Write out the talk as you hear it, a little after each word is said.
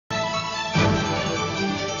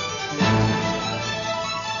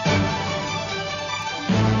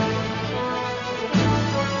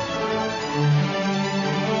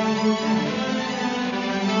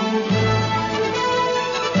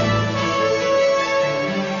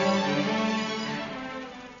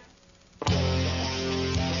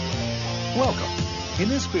In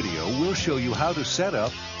this video, we'll show you how to set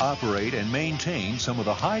up, operate, and maintain some of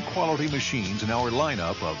the high-quality machines in our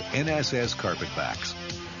lineup of NSS carpetbacks.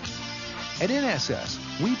 At NSS,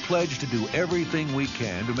 we pledge to do everything we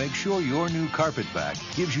can to make sure your new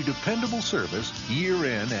carpetback gives you dependable service year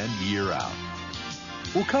in and year out.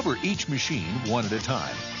 We'll cover each machine one at a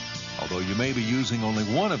time. Although you may be using only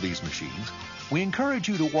one of these machines, we encourage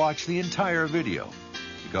you to watch the entire video,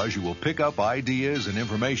 because you will pick up ideas and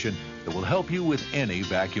information that will help you with any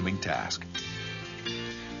vacuuming task.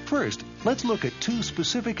 First, let's look at two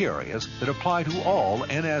specific areas that apply to all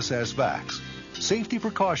NSS vacs: safety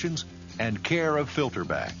precautions and care of filter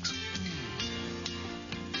bags.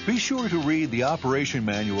 Be sure to read the operation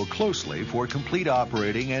manual closely for complete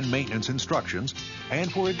operating and maintenance instructions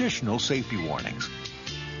and for additional safety warnings.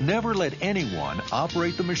 Never let anyone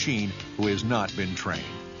operate the machine who has not been trained.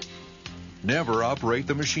 Never operate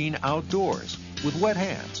the machine outdoors with wet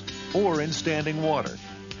hands or in standing water,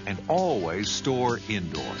 and always store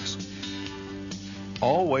indoors.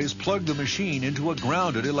 Always plug the machine into a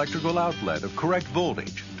grounded electrical outlet of correct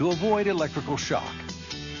voltage to avoid electrical shock.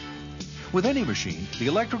 With any machine, the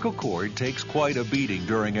electrical cord takes quite a beating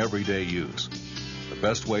during everyday use. The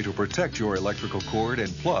best way to protect your electrical cord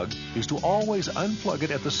and plug is to always unplug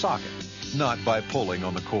it at the socket, not by pulling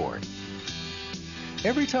on the cord.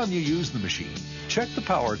 Every time you use the machine, check the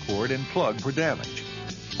power cord and plug for damage.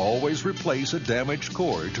 Always replace a damaged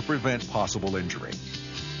cord to prevent possible injury.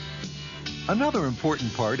 Another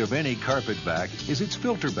important part of any carpetback is its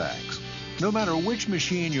filter bags. No matter which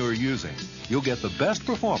machine you're using, you'll get the best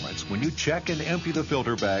performance when you check and empty the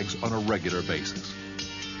filter bags on a regular basis.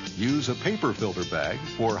 Use a paper filter bag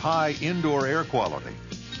for high indoor air quality.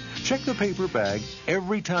 Check the paper bag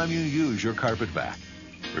every time you use your carpetback.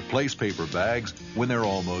 Replace paper bags when they're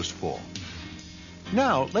almost full.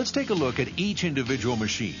 Now, let's take a look at each individual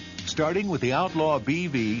machine, starting with the Outlaw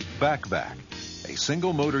BV Backvac, a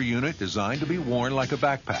single motor unit designed to be worn like a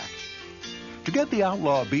backpack. To get the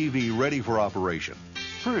Outlaw BV ready for operation,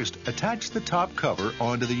 first attach the top cover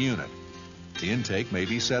onto the unit. The intake may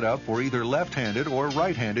be set up for either left-handed or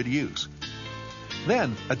right-handed use.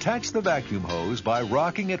 Then, attach the vacuum hose by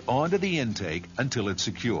rocking it onto the intake until it's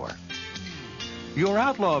secure. Your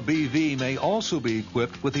Outlaw BV may also be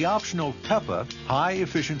equipped with the optional HEPA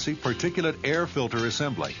high-efficiency particulate air filter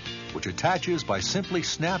assembly, which attaches by simply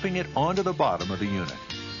snapping it onto the bottom of the unit.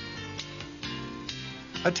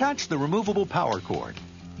 Attach the removable power cord.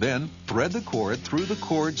 Then thread the cord through the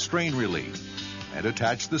cord strain relief and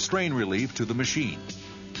attach the strain relief to the machine.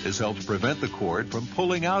 This helps prevent the cord from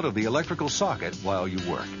pulling out of the electrical socket while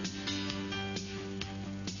you work.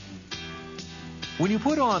 When you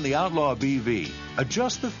put on the Outlaw BV,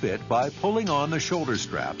 adjust the fit by pulling on the shoulder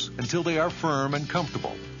straps until they are firm and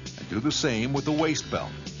comfortable, and do the same with the waist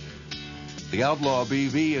belt. The Outlaw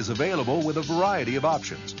BV is available with a variety of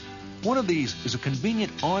options. One of these is a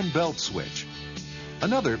convenient on-belt switch.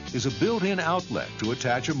 Another is a built-in outlet to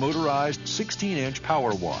attach a motorized 16-inch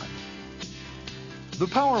power wand. The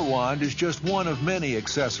power wand is just one of many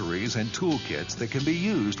accessories and toolkits that can be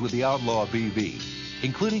used with the Outlaw BV,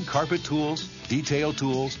 including carpet tools, detail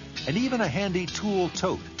tools, and even a handy tool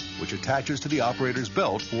tote, which attaches to the operator's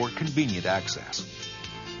belt for convenient access.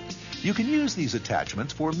 You can use these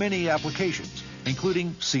attachments for many applications,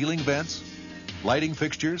 including ceiling vents, lighting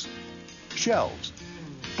fixtures, shelves,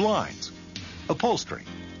 blinds, upholstery,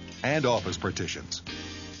 and office partitions.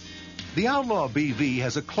 The Outlaw BV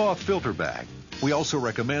has a cloth filter bag. We also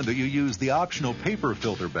recommend that you use the optional paper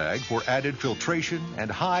filter bag for added filtration and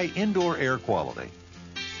high indoor air quality.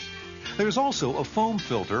 There's also a foam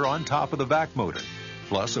filter on top of the vac motor,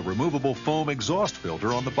 plus a removable foam exhaust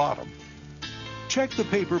filter on the bottom. Check the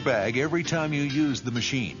paper bag every time you use the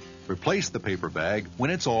machine. Replace the paper bag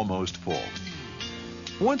when it's almost full.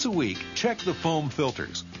 Once a week, check the foam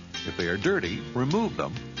filters. If they are dirty, remove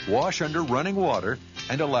them, wash under running water,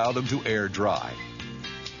 and allow them to air dry.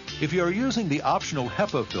 If you are using the optional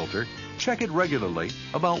HEPA filter, check it regularly,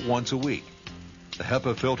 about once a week. The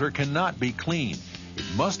HEPA filter cannot be cleaned. It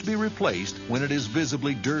must be replaced when it is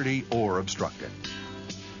visibly dirty or obstructed.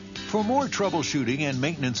 For more troubleshooting and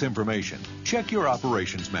maintenance information, check your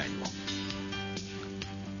operations manual.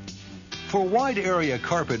 For wide area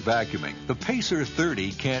carpet vacuuming, the Pacer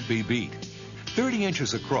 30 can't be beat. 30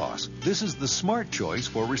 inches across, this is the smart choice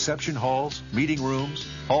for reception halls, meeting rooms,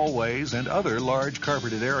 hallways, and other large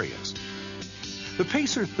carpeted areas. The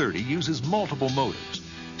Pacer 30 uses multiple motors,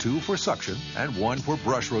 2 for suction and 1 for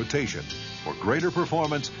brush rotation, for greater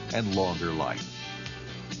performance and longer life.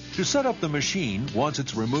 To set up the machine once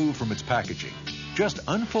it's removed from its packaging, just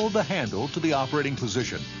unfold the handle to the operating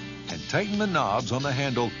position, and tighten the knobs on the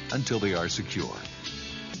handle until they are secure.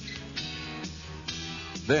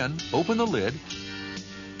 Then open the lid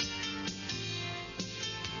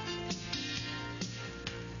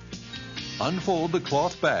unfold the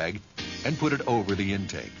cloth bag and put it over the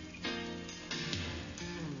intake.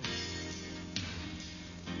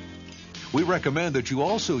 We recommend that you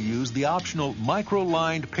also use the optional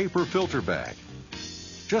micro-lined paper filter bag.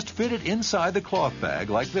 Just fit it inside the cloth bag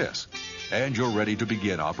like this, and you're ready to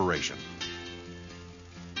begin operation.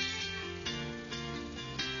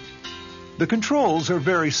 The controls are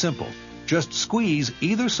very simple. Just squeeze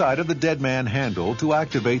either side of the Deadman handle to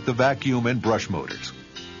activate the vacuum and brush motors.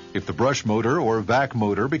 If the brush motor or vac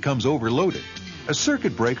motor becomes overloaded, a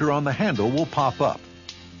circuit breaker on the handle will pop up.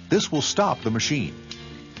 This will stop the machine.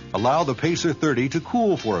 Allow the Pacer 30 to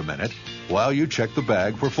cool for a minute while you check the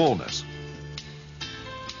bag for fullness.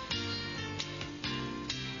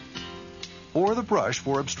 Or the brush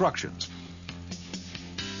for obstructions.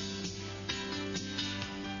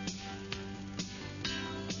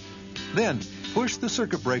 Then push the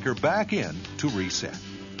circuit breaker back in to reset.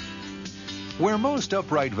 Where most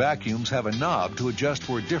upright vacuums have a knob to adjust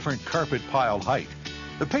for different carpet pile height,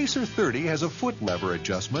 the Pacer 30 has a foot lever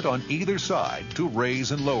adjustment on either side to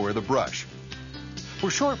raise and lower the brush.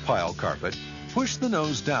 For short pile carpet, push the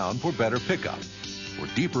nose down for better pickup. For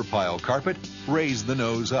deeper pile carpet, raise the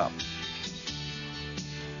nose up.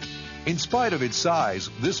 In spite of its size,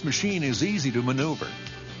 this machine is easy to maneuver.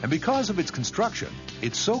 And because of its construction,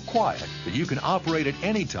 it's so quiet that you can operate at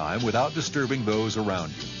any time without disturbing those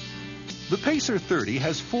around you. The Pacer 30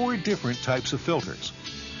 has 4 different types of filters: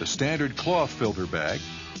 the standard cloth filter bag,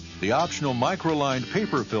 the optional micro-lined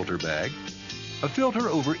paper filter bag, a filter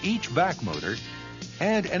over each vac motor,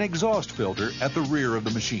 and an exhaust filter at the rear of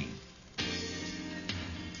the machine.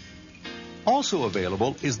 Also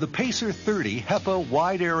available is the Pacer 30 HEPA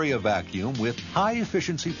wide area vacuum with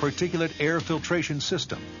high-efficiency particulate air filtration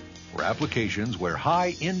system for applications where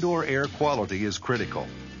high indoor air quality is critical.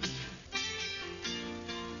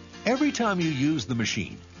 Every time you use the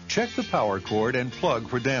machine, check the power cord and plug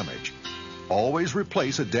for damage. Always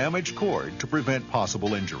replace a damaged cord to prevent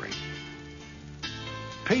possible injury.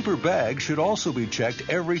 Paper bags should also be checked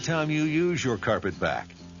every time you use your carpet vac.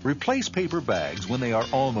 Replace paper bags when they are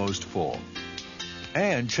almost full.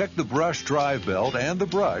 And check the brush drive belt and the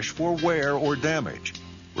brush for wear or damage.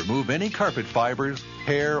 Remove any carpet fibers,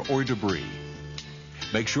 hair, or debris.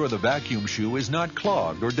 Make sure the vacuum shoe is not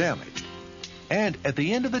clogged or damaged. And at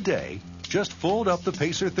the end of the day, just fold up the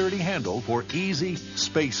Pacer 30 handle for easy,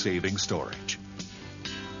 space-saving storage.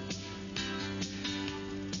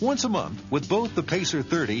 Once a month, with both the Pacer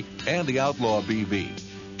 30 and the Outlaw BV,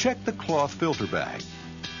 check the cloth filter bag.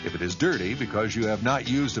 If it is dirty because you have not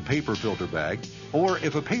used a paper filter bag, or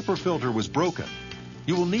if a paper filter was broken,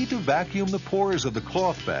 you will need to vacuum the pores of the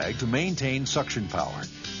cloth bag to maintain suction power.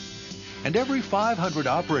 And every 500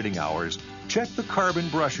 operating hours, check the carbon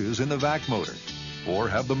brushes in the vac motor, or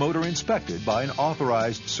have the motor inspected by an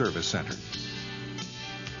authorized service center.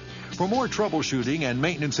 For more troubleshooting and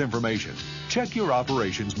maintenance information, check your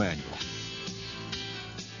operations manual.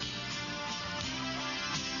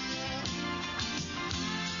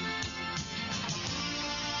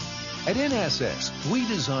 At NSS, we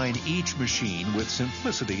design each machine with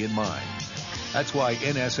simplicity in mind. That's why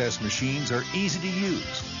NSS machines are easy to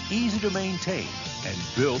use, easy to maintain, and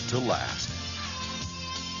built to last.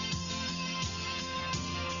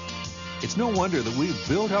 It's no wonder that we've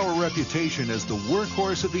built our reputation as the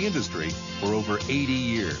workhorse of the industry for over 80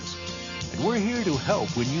 years. And we're here to help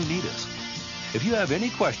when you need us. If you have any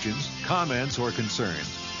questions, comments, or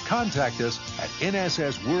concerns, contact us at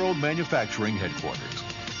NSS World Manufacturing Headquarters.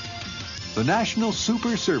 The National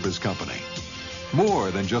Super Service Company.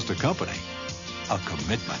 More than just a company, a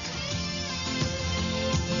commitment.